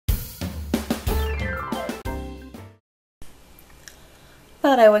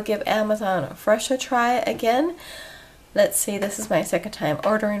thought I would give Amazon Fresh a try again. Let's see, this is my second time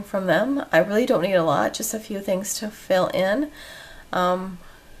ordering from them. I really don't need a lot, just a few things to fill in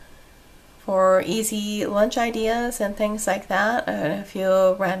for easy lunch ideas and things like that, and a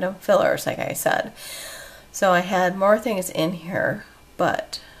few random fillers, like I said. So I had more things in here,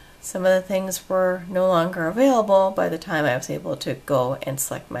 but some of the things were no longer available by the time I was able to go and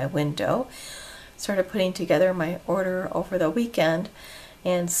select my window. Started putting together my order over the weekend,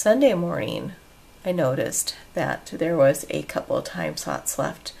 and Sunday morning I noticed that there was a couple of time slots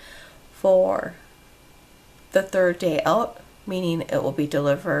left for the third day out, meaning it will be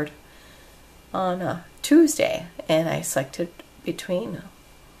delivered on a Tuesday, and I selected between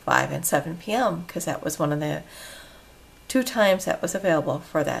 5 and 7 p.m. because that was one of the 2 times that was available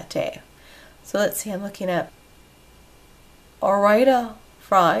for that day. So let's see, I'm looking at Ore-Ida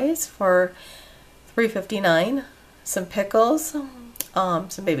fries for $3.59, some pickles,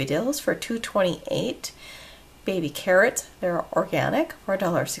 some baby dills for $2.28, baby carrots, they're organic, for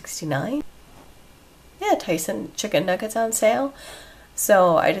 $1.69. Yeah, Tyson chicken nuggets on sale.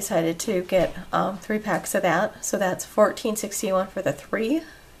 So I decided to get 3 packs of that. So that's $14.61 for the 3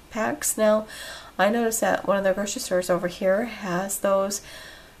 packs. Now, I noticed that one of the grocery stores over here has those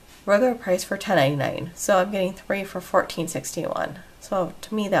regular price for $10.99. So I'm getting 3 for $14.61. So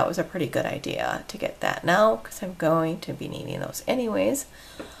to me, that was a pretty good idea to get that now, because I'm going to be needing those anyways.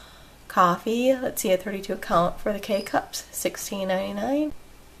 Coffee, let's see, a 32 count for the K-Cups, $16.99.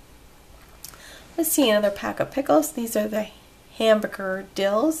 Let's see, another pack of pickles. These are the hamburger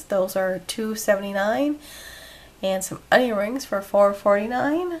dills. Those are $2.79. And some onion rings for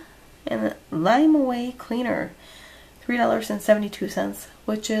 $4.49. And the Lime Away cleaner, $3.72,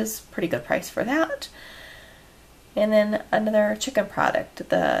 which is pretty good price for that. And then another chicken product,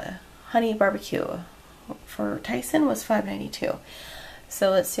 the honey barbecue for Tyson was $5.92.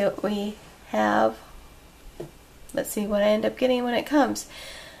 So let's see what we have. Let's see what I end up getting when it comes.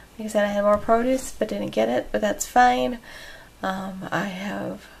 Like I said, I had more produce but didn't get it, but that's fine. I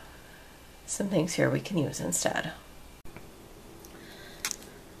have some things here we can use instead.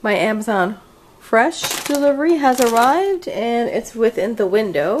 My Amazon Fresh delivery has arrived, and it's within the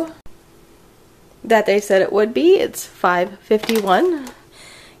window that they said it would be. It's $5.51,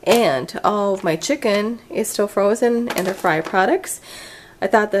 and all of my chicken is still frozen and they're fried products. I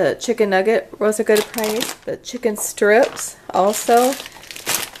thought the chicken nugget was a good price. The chicken strips also,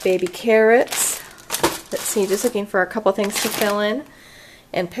 baby carrots. Let's see, just looking for a couple things to fill in,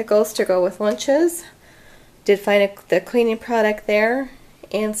 and pickles to go with lunches. Did find the cleaning product there,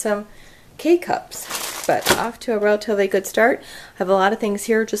 and some K-Cups, but off to a relatively good start. I have a lot of things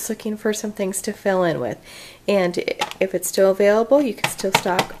here, just looking for some things to fill in with. And if it's still available, you can still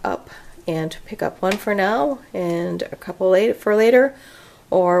stock up and pick up one for now and a couple for later,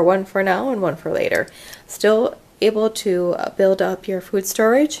 or one for now and one for later. Still able to build up your food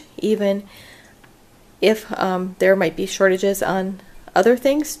storage, even if there might be shortages on other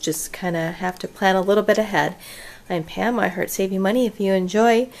things. Just kind of have to plan a little bit ahead. I'm Pam, I Heart Saving Money. If you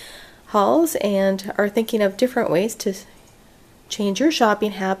enjoy hauls and are thinking of different ways to change your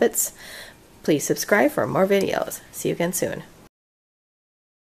shopping habits, please subscribe for more videos. See you again soon.